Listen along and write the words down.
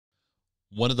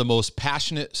One of the most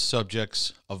passionate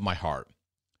subjects of my heart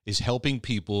is helping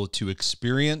people to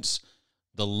experience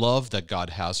the love that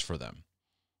God has for them,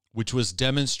 which was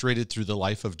demonstrated through the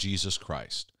life of Jesus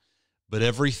Christ. But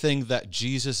everything that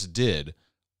Jesus did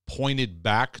pointed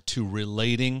back to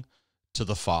relating to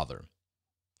the Father.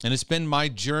 And it's been my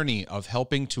journey of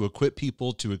helping to equip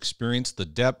people to experience the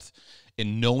depth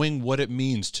in knowing what it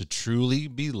means to truly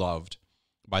be loved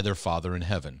by their Father in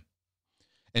heaven.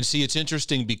 And see, it's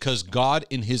interesting because God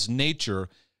in his nature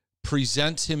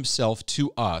presents himself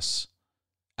to us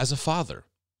as a father.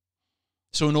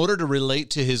 So in order to relate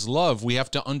to his love, we have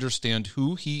to understand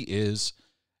who he is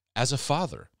as a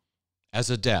father, as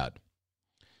a dad.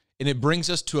 And it brings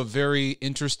us to a very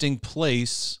interesting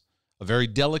place, a very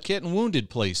delicate and wounded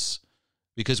place,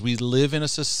 because we live in a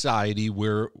society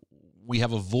where we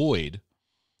have a void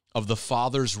of the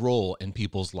father's role in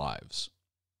people's lives.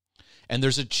 And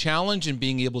there's a challenge in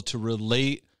being able to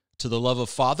relate to the love of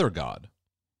Father God,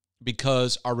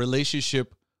 because our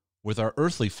relationship with our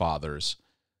earthly fathers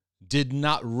did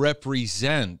not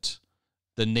represent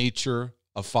the nature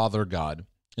of Father God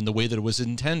in the way that it was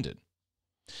intended.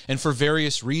 And for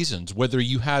various reasons, whether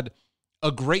you had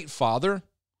a great father,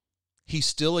 he's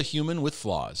still a human with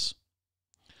flaws,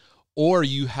 or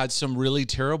you had some really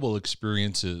terrible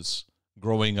experiences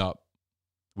growing up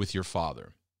with your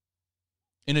father.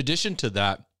 In addition to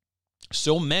that,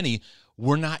 so many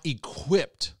were not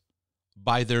equipped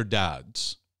by their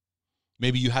dads.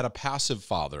 Maybe you had a passive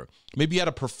father. Maybe you had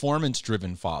a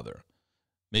performance-driven father.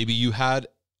 Maybe you had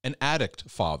an addict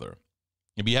father.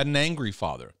 Maybe you had an angry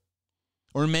father.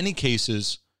 Or in many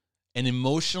cases, an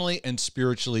emotionally and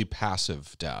spiritually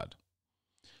passive dad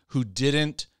who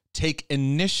didn't take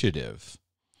initiative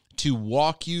to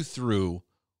walk you through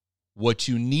what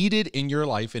you needed in your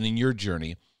life and in your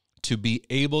journey to be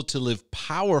able to live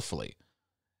powerfully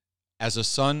as a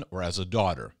son or as a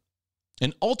daughter,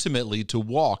 and ultimately to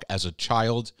walk as a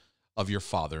child of your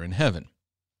Father in heaven.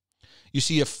 You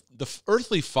see, if the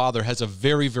earthly father has a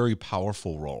very, very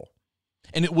powerful role.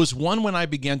 And it was one when I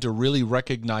began to really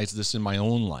recognize this in my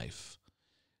own life,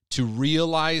 to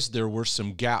realize there were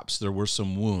some gaps, there were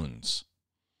some wounds.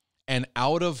 And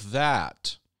out of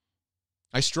that,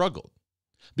 I struggled,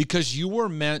 because you were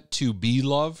meant to be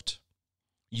loved.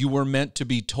 You were meant to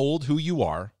be told who you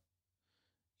are.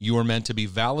 You were meant to be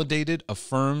validated,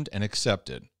 affirmed, and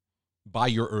accepted by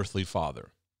your earthly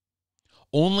father.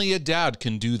 Only a dad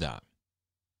can do that.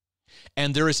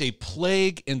 And there is a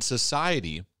plague in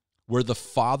society where the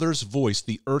father's voice,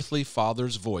 the earthly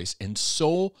father's voice, in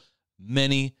so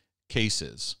many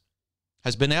cases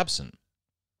has been absent.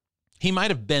 He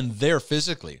might have been there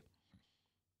physically,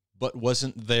 but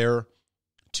wasn't there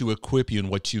to equip you in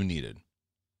what you needed.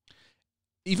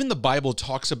 Even the Bible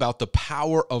talks about the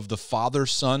power of the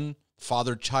father-son,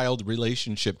 father-child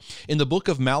relationship. In the book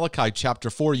of Malachi, chapter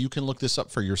 4, you can look this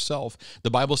up for yourself. The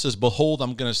Bible says, "Behold,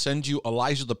 I'm going to send you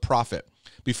Elijah the prophet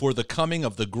before the coming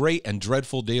of the great and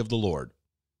dreadful day of the Lord."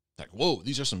 Like, whoa,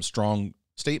 these are some strong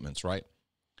statements, right?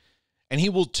 "And he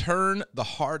will turn the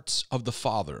hearts of the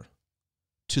father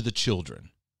to the children."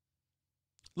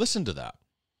 Listen to that.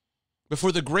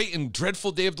 Before the great and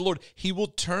dreadful day of the Lord, he will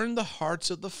turn the hearts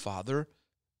of the father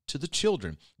to the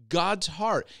children. God's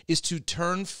heart is to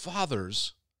turn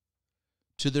fathers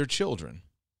to their children.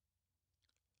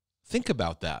 Think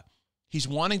about that. He's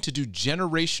wanting to do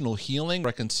generational healing,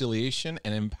 reconciliation,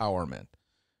 and empowerment.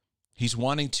 He's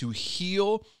wanting to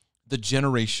heal the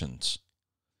generations.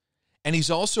 And he's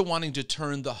also wanting to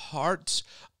turn the hearts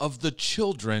of the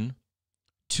children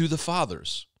to the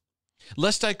fathers.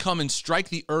 "Lest I come and strike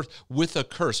the earth with a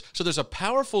curse." So there's a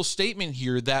powerful statement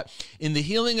here that in the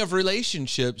healing of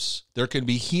relationships, there can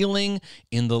be healing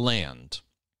in the land.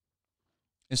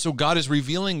 And so God is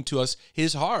revealing to us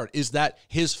his heart is that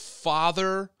his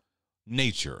father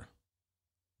nature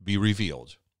be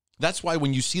revealed. That's why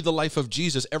when you see the life of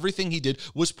Jesus, everything he did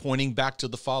was pointing back to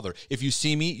the Father. "If you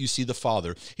see me, you see the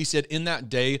Father." He said, "In that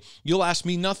day, you'll ask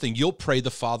me nothing. You'll pray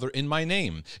the Father in my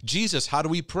name." Jesus, how do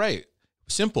we pray?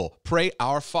 Simple, pray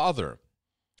our Father.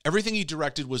 Everything he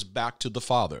directed was back to the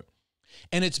Father.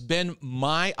 And it's been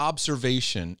my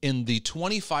observation in the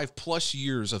 25 plus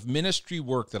years of ministry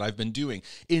work that I've been doing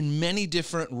in many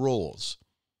different roles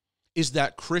is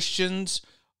that Christians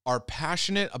are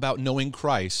passionate about knowing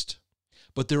Christ,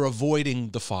 but they're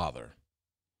avoiding the Father.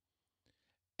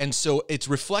 And so it's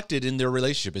reflected in their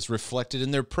relationship. It's reflected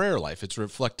in their prayer life. It's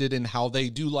reflected in how they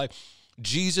do life.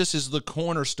 Jesus is the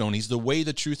cornerstone. He's the way,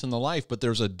 the truth, and the life. But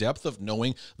there's a depth of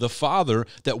knowing the Father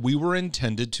that we were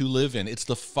intended to live in. It's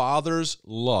the Father's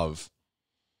love.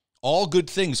 All good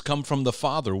things come from the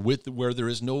Father, where there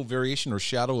is no variation or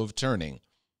shadow of turning.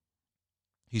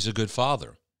 He's a good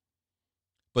father.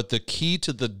 But the key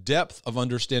to the depth of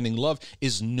understanding love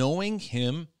is knowing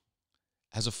him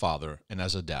as a father and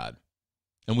as a dad.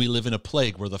 And we live in a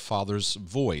plague where the father's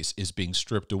voice is being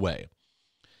stripped away.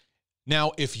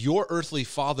 Now, if your earthly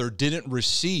father didn't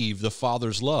receive the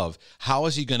father's love, how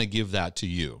is he going to give that to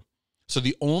you? So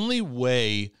the only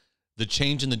way the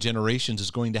change in the generations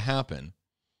is going to happen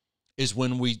is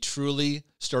when we truly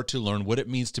start to learn what it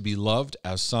means to be loved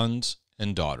as sons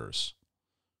and daughters.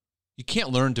 You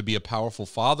can't learn to be a powerful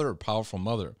father or powerful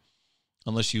mother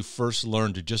unless you first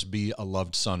learn to just be a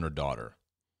loved son or daughter,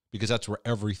 because that's where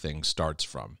everything starts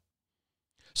from.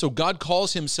 So God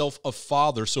calls himself a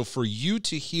father. So for you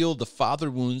to heal the father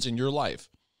wounds in your life,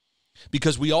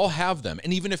 because we all have them,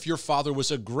 and even if your father was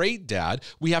a great dad,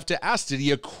 we have to ask, did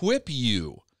he equip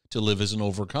you to live as an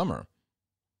overcomer?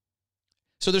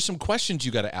 So there's some questions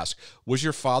you got to ask. Was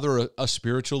your father a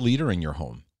spiritual leader in your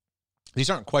home? These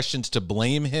aren't questions to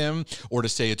blame him or to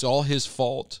say it's all his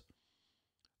fault.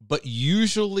 But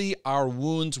usually our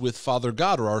wounds with Father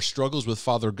God or our struggles with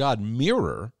Father God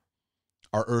mirror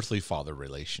our earthly father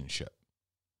relationship.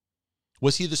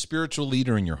 Was he the spiritual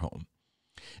leader in your home?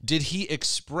 Did he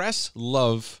express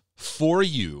love for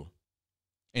you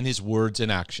in his words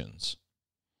and actions?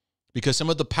 Because some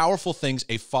of the powerful things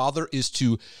a father is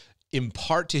to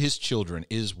impart to his children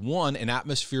is, one, an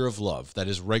atmosphere of love that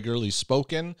is regularly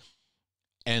spoken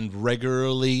and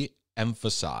regularly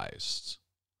emphasized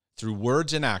through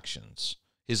words and actions,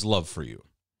 his love for you.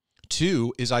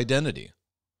 Two is identity,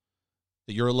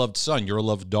 that you're a loved son, you're a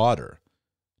loved daughter,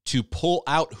 to pull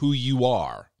out who you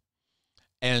are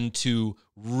and to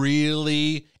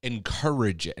really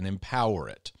encourage it and empower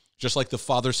it. Just like the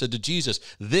Father said to Jesus,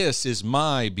 "This is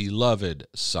my beloved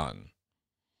Son."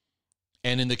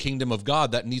 And in the kingdom of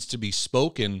God, that needs to be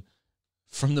spoken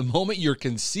from the moment you're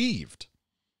conceived,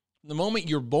 the moment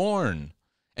you're born,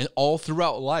 and all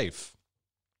throughout life.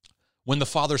 When the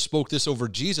Father spoke this over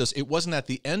Jesus, it wasn't at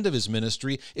the end of his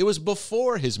ministry, it was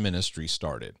before his ministry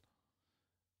started.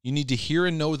 You need to hear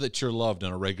and know that you're loved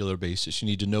on a regular basis. You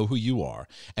need to know who you are,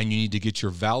 and you need to get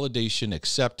your validation,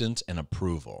 acceptance, and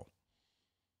approval.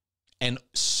 And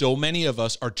so many of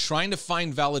us are trying to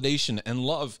find validation and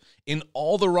love in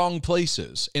all the wrong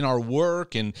places, in our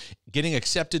work and getting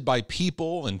accepted by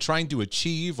people and trying to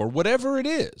achieve or whatever it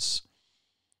is.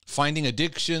 Finding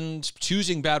addictions,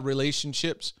 choosing bad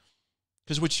relationships.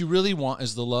 Because what you really want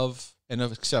is the love and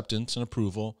acceptance and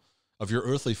approval of your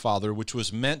earthly father, which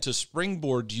was meant to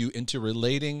springboard you into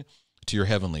relating to your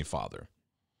heavenly Father.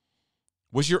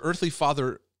 Was your earthly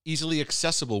father easily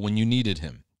accessible when you needed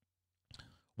him?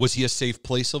 Was he a safe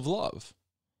place of love?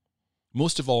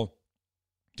 Most of all,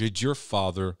 did your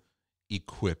father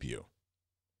equip you?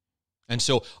 And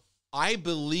so I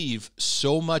believe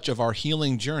so much of our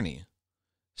healing journey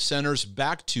centers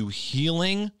back to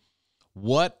healing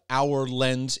what our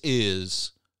lens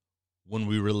is when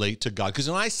we relate to God. Because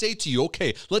when I say to you,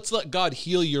 okay, let's let God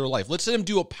heal your life, let's let him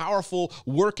do a powerful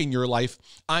work in your life,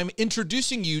 I'm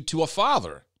introducing you to a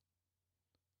father.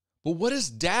 But what does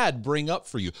dad bring up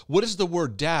for you? What does the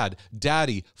word dad,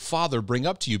 daddy, father bring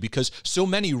up to you? Because so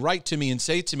many write to me and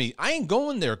say to me, I ain't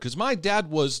going there because my dad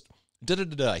was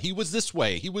da-da-da-da. He was this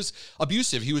way. He was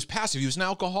abusive. He was passive. He was an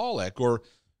alcoholic, or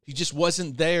he just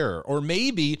wasn't there. Or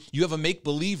maybe you have a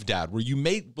make-believe dad where you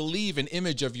make believe an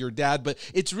image of your dad, but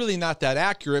it's really not that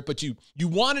accurate, but you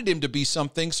wanted him to be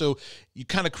something, so you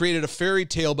kind of created a fairy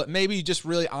tale, but maybe you're just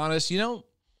really honest,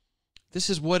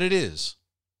 this is what it is.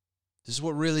 This is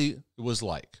what really it was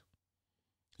like.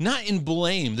 Not in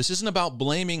blame. This isn't about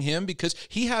blaming him because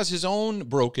he has his own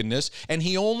brokenness and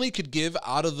he only could give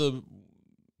out of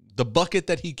the bucket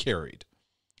that he carried.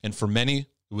 And for many,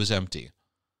 it was empty.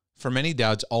 For many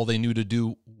dads, all they knew to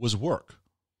do was work.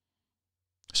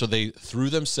 So they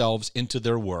threw themselves into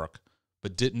their work,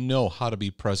 but didn't know how to be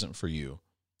present for you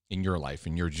in your life,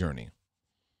 in your journey.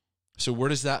 So where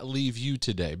does that leave you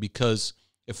today? Because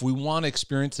if we want to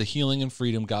experience the healing and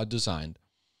freedom God designed,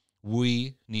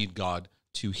 we need God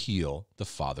to heal the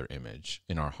father image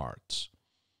in our hearts.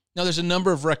 Now, there's a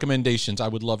number of recommendations I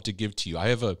would love to give to you. I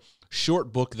have a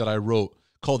short book that I wrote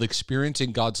called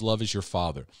Experiencing God's Love as Your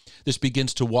Father. This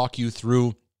begins to walk you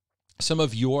through some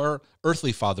of your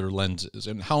earthly father lenses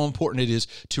and how important it is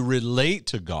to relate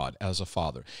to God as a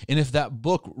father. And if that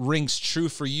book rings true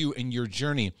for you in your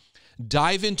journey,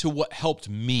 dive into what helped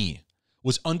me,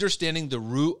 was understanding the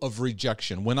root of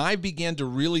rejection. When I began to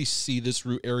really see this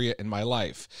root area in my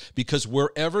life, because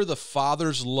wherever the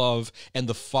Father's love and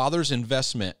the Father's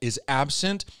investment is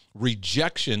absent,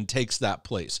 rejection takes that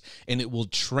place. And it will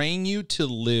train you to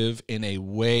live in a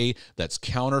way that's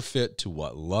counterfeit to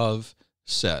what love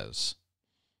says.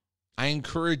 I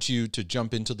encourage you to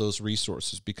jump into those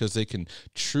resources because they can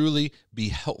truly be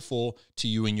helpful to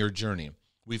you in your journey.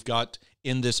 We've got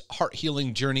in this Heart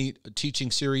Healing Journey teaching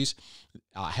series,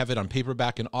 I have it on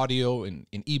paperback and audio and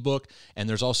in ebook, and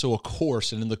there's also a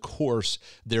course, and in the course,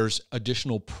 there's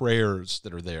additional prayers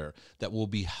that are there that will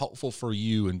be helpful for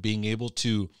you in being able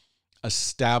to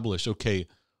establish, okay,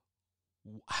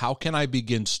 how can I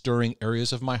begin stirring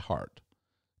areas of my heart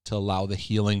to allow the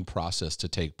healing process to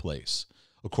take place?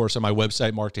 Of course, on my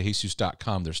website,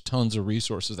 markdejesus.com, there's tons of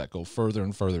resources that go further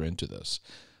and further into this.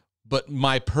 But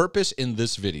my purpose in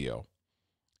this video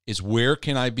is where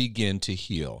can I begin to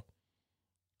heal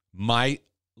my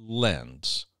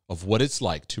lens of what it's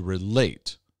like to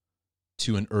relate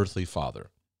to an earthly father?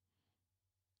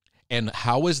 And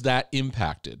how has that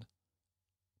impacted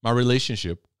my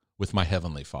relationship with my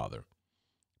heavenly Father?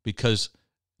 Because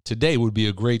today would be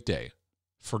a great day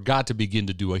for God to begin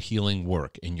to do a healing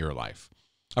work in your life.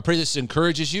 I pray this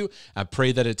encourages you. I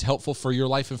pray that it's helpful for your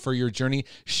life and for your journey.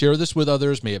 Share this with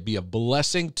others. May it be a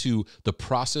blessing to the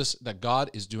process that God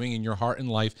is doing in your heart and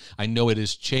life. I know it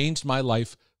has changed my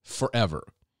life forever,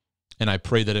 and I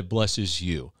pray that it blesses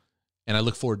you. And I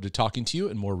look forward to talking to you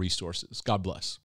and more resources. God bless.